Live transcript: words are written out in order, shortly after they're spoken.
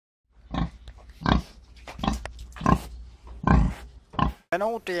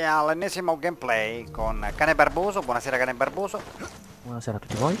Benvenuti all'ennesimo gameplay con Cane Barboso. Buonasera Cane Barboso. Buonasera a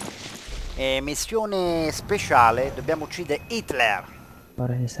tutti voi. E missione speciale, dobbiamo uccidere Hitler.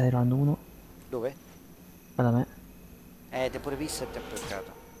 Ora ne sta arrivando uno. Dove? Va da me. Ti pure visto e ti ho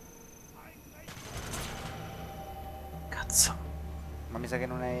peccato. Cazzo. Ma mi sa che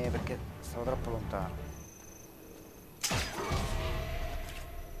non è perché stavo troppo lontano.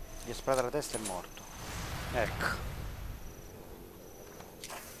 Gli ho sparato la testa e è morto. Ecco.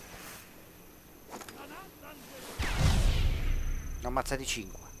 Ne ho ammazzati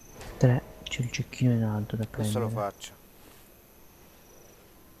 5. 3. C'è il cecchino in alto da Questo prendere. lo faccio.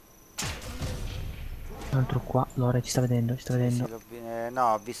 Un altro qua. Lore ci sta vedendo, ci sta vedendo. Sì,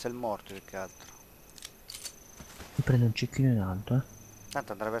 no, ho visto il morto più che altro. Mi prendo un cecchino in alto,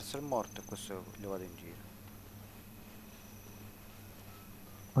 Tanto andrà verso il morto e questo lo vado in giro.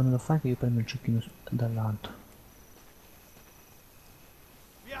 Quando lo fai che io prendo il cecchino dall'alto.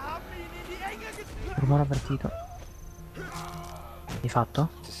 Rumore avvertito. Hai fatto?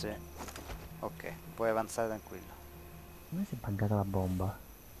 Sì, sì. Ok, puoi avanzare tranquillo. Come si è buggata la bomba?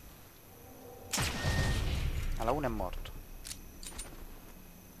 Alla 1 è morto.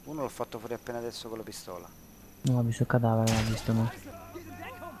 Uno l'ho fatto fuori appena adesso con la pistola. Non ho visto il cadavere, non ho visto no.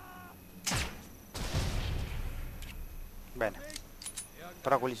 Bene.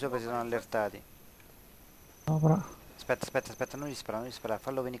 Però quelli sopra si sono allertati. Sopra. Aspetta, non gli spara,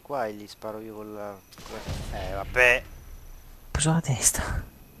 fallo venire qua e gli sparo io con la... vabbè. Ho preso la testa.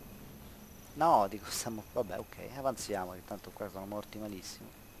 No, dico, stiamo... Vabbè, ok, avanziamo, che tanto qua sono morti malissimo.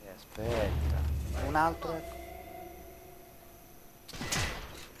 Aspetta. Un altro, ecco.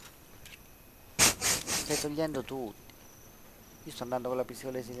 Stai togliendo tutti. Io sto andando con la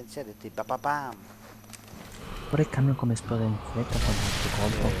pistola silenziata e ti papapam. Ora il camion come esplode in fretta quando ha fatto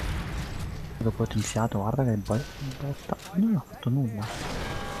colpo. Dopo ho trinfiato, guarda che botta. Non ho fatto nulla.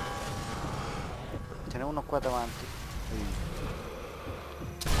 Ce n'è uno qua davanti.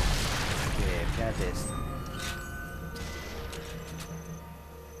 Che piena testa.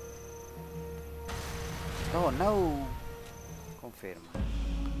 Oh no! Conferma.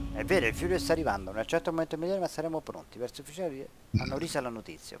 È vero, il Führer sta arrivando. Non è certo il momento migliore, ma saremo pronti. Verso ufficiali hanno riso alla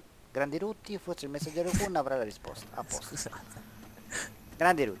notizia. Grandi Rutti, forse il messaggero Kun avrà la risposta. A posto. Scusate.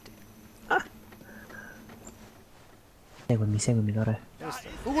 Grandi Rutti. Seguimi, Lore.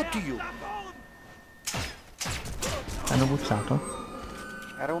 Oddio! Hanno buzzato?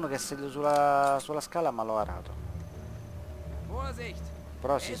 Era uno che è salito sulla scala ma l'ho arato.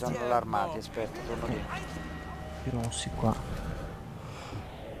 Però si sono allarmati, aspetta, torno lì. I rossi qua.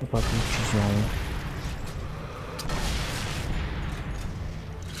 E poi più uccisioni.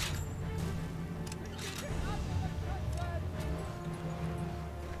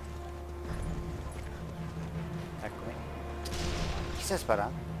 Eccomi. Chi stai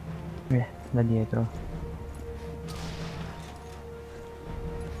sparando? Da dietro.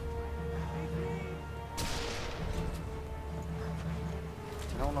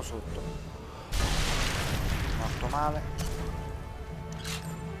 Ce n'è uno sotto. Morto male.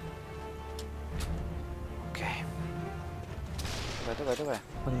 Ok. Dov'è?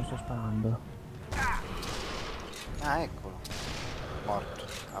 Poi mi sto sparando. Ah, eccolo. Morto.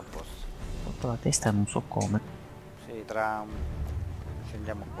 A posto. Ho fatto la testa e non so come. Sì,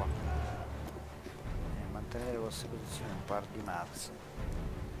 scendiamo qua. Mantenere le vostre posizioni un par di mazze.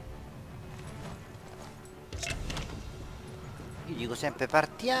 Io dico sempre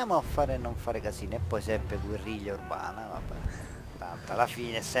partiamo a fare non fare casino e poi sempre guerriglia urbana, vabbè. Tanto alla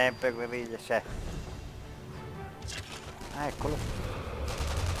fine è sempre guerriglia, cioè. Ah, eccolo.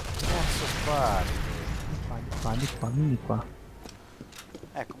 Cazzo spari. Di qua, vieni qua.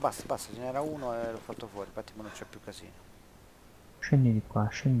 Ecco, basta, ce n'era uno e l'ho fatto fuori, infatti non c'è più casino. Scendi di qua.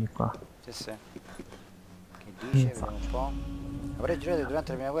 Sì, sì. Che dice? Vediamo un po'. Avrei girato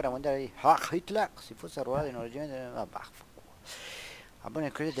durante la prima guerra mondiale di Hitler si fosse arruolato in un reggimento. Vabbè, abbone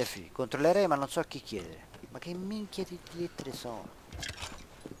il credito è free. Controllerei ma non so a chi chiedere. Ma che minchia di lettere sono?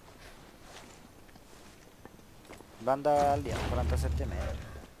 Banda lì a 47 metri.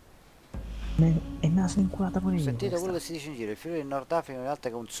 E me la sono inculata pure Ho io. sentito quello che Questa. si dice in giro, il figlio del Nord Africa in realtà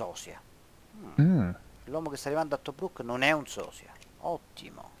che è un sosia. L'uomo che sta arrivando a Tobruk non è un sosia.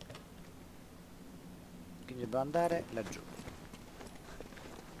 Ottimo. Quindi dobbiamo andare laggiù.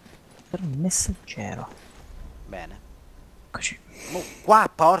 Per un messaggero. Bene. Eccoci.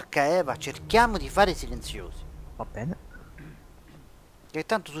 Qua, porca Eva, cerchiamo di fare silenziosi. Va bene. Che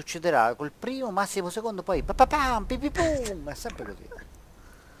tanto succederà col primo, massimo secondo, poi papapam, pipipum, è sempre così.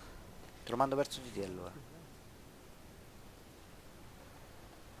 Te lo mando verso di te allora.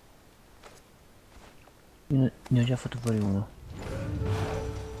 Ne ho già fatto fuori uno.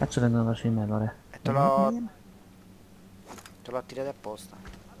 Cazzo vengono verso di me, Lore. E te l'ho attirato apposta.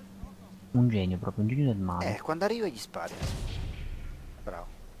 Un genio proprio, un genio del male. Quando arrivo gli spari. Bravo.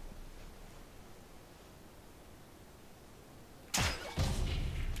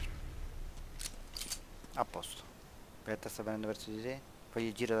 A posto. Aspetta, sta venendo verso di te. Poi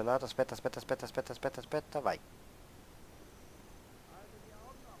gli giro da lato. Aspetta, aspetta, aspetta, aspetta, aspetta, aspetta. Vai.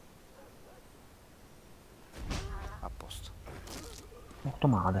 A posto. Molto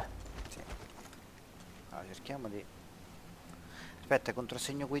male. Sì. Allora, cerchiamo di... Aspetta,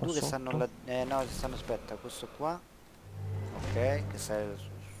 contrassegno quei Qua due che stanno sotto? là... no, che stanno... Aspetta, questo qua. Ok, che sta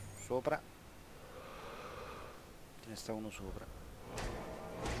sopra. Ce ne sta uno sopra.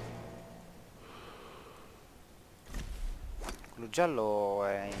 Quello giallo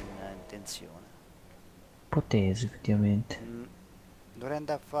è in tensione. Protesi, effettivamente. Dovrei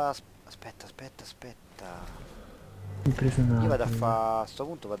andare a fare... Aspetta, aspetta, aspetta. Mi ho preso un Io vado a altro. fare... A sto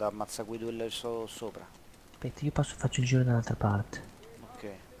punto vado a ammazzare quei due là sopra. Aspetta, io faccio il giro dall'altra parte. Ok.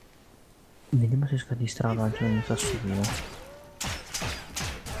 Vediamo se riesco a distrarlo anche non mi fa subito.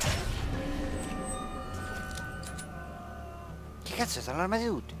 Che cazzo, stanno armati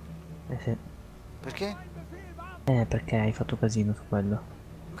tutti? Sì. Perché? Perché hai fatto casino su quello.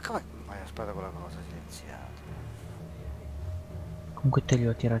 Ma come? Ma aspetta quella cosa silenziata. Comunque te li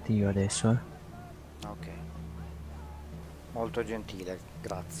ho tirati io adesso, Ok. Molto gentile,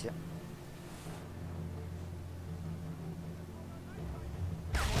 grazie.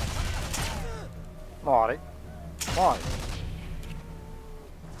 Muori. Muori.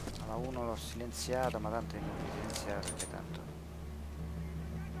 La 1 l'ho silenziata, ma tanto è inutile silenziare perché tanto...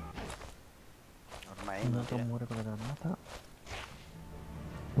 Ormai è Un altro inutile. muore con la granata.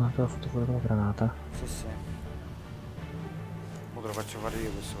 Un altro l'ho fatto fuori con la granata. Sì, sì. Ora te lo faccio fare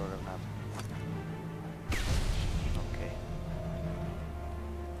io questo con la granata. Ok.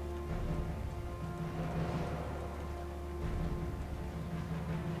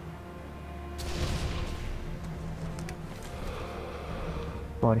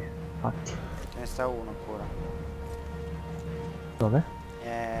 Fuori, fatti. Ce ne sta uno ancora. Dove?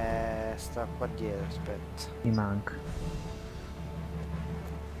 Sta qua dietro, aspetta. Mi manca.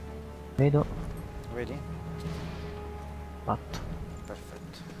 Vedo. Lo vedi? Fatto.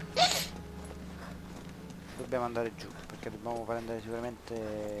 Perfetto. Dobbiamo andare giù, perché dobbiamo prendere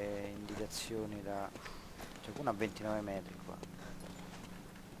sicuramente indicazioni da... C'è uno a 29 metri qua.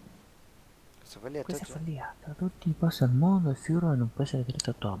 Questo folletto Questa giù. follia, tra tutti i posti al mondo il Führer non può essere diretto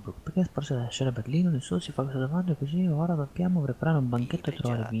a Tobruk. Perché forse lasciare Berlino? Nessuno si fa questa domanda e così ora dobbiamo preparare un banchetto e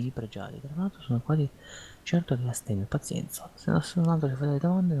trovare pregiati. vini pregiati. Tra l'altro sono quasi certo che astemio, pazienza. Se nessun altro si fa delle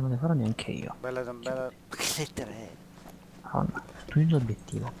domande non me le farò neanche io. Bella, bella... Che lettera è? Madonna, stupendo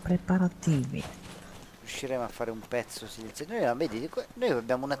obiettivo. Preparativi. Riusciremo a fare un pezzo silenziato. Noi, vedi, noi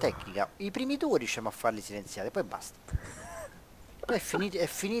abbiamo una tecnica. I primi due riusciamo a farli silenziati, poi basta. Poi è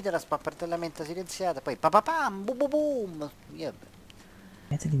finita la spappartellamenta silenziata, poi papapam, bum bum bum.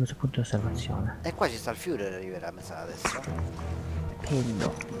 Vedete di questo punto di osservazione. E qua ci sta il Führer, arriverà, mi sa adesso.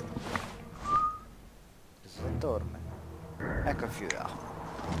 Pello. Questo si dorme. Ecco il Führer.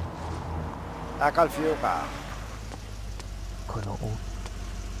 Ecco il Führer. Eccolo.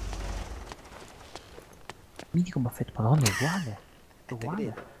 Mitico baffetto, madonna, è uguale. È Te uguale.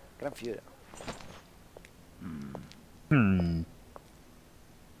 credo. Gran Führer.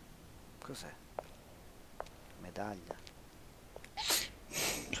 Cos'è? Medaglia.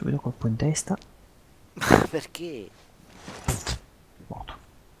 Subito colpo in testa. Perché? Moto.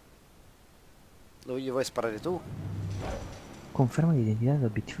 Lo gli vuoi sparare tu? Conferma l'identità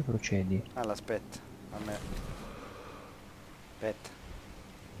dell'obiettivo e procedi. Allora aspetta. A me. Aspetta.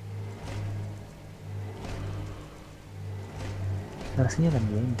 La rassegna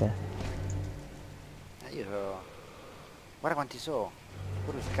d'ambiente. Io so... Guarda quanti so.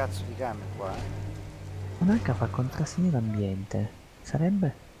 Pure il cazzo di camion qua, Un H fa contrassegno d'ambiente.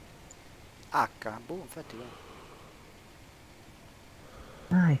 Sarebbe? H, boh, infatti qua.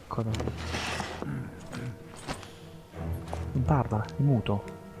 Ah, eccolo. Non parla, è muto.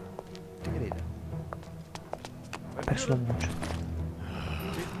 Ti credo. Ha perso la voce.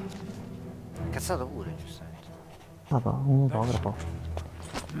 Incazzato pure, giustamente. Vabbè, un autografo.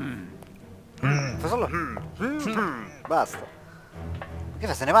 Fa solo basta. Che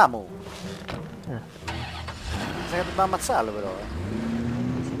fa? Se ne vamo? Eh, Sa che dobbiamo ammazzarlo però,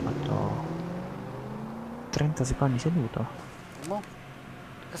 si è fatto 30 secondi seduto. E mo?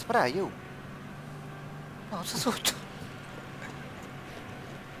 Che sparai io? No, sta sotto.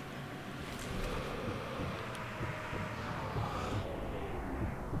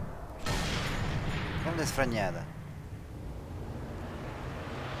 Grande sfragnata.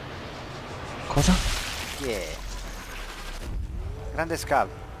 Cosa? Chi è? Grande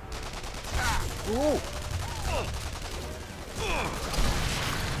scalpo. Ho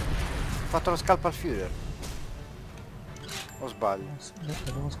fatto lo scalpo al Führer. O sbaglio?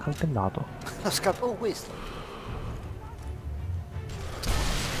 L'avevo scalpellato. Lo scalpo. Oh, questo.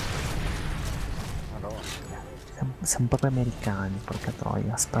 Madonna. Siamo proprio americani, porca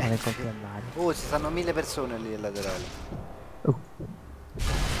troia, sparare colpi all'aria. Oh, ci stanno 1000 persone lì al laterale.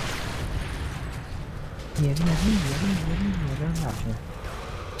 Via, via, via, via, via, devo andarcene.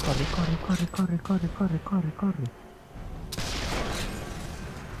 Corri, corri, corri, corri, corri, corri, corri, corri.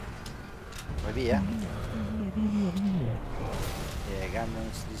 Vai via? Via, via, via, via. Canna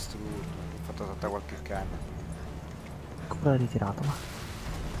non si distrugge. Ho fatto saltare qualche canna. Ancora ritirato, ma...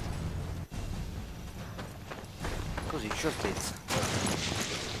 Così, scioltezza.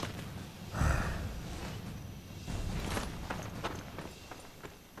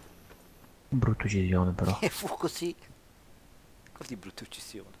 Brutta uccisione però. E fu così. Così brutta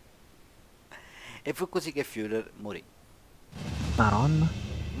uccisione. E fu così che Führer morì. Maronna?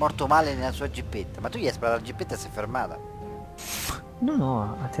 Morto male nella sua gippetta. Ma tu gli hai sparato la gippetta e si è fermata? No,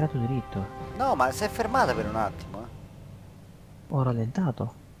 no, ha tirato dritto. No, ma si è fermata per un attimo, Ho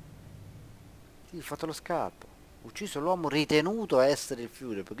rallentato. Sì, ho fatto lo scalpo. Ho ucciso l'uomo ritenuto a essere il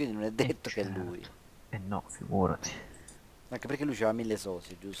Führer, quindi non è detto che è lui. No, figurati. Anche perché lui aveva 1000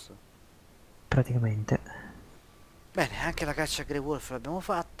 sosi, giusto? Praticamente. Bene, anche la caccia a Grey Wolf l'abbiamo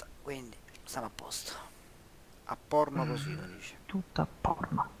fatta, quindi siamo a posto. A porno così lo dice. Tutta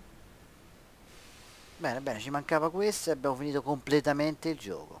porno. Bene, bene, ci mancava questo e abbiamo finito completamente il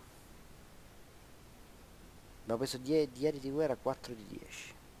gioco. Abbiamo preso diari di guerra 4 di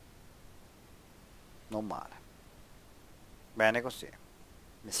 10. Non male. Bene così.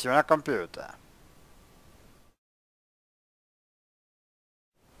 Missione compiuta.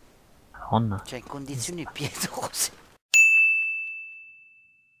 Madonna. Cioè in condizioni pietose.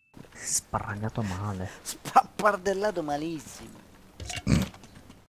 Sparagato male. Spappardellato malissimo.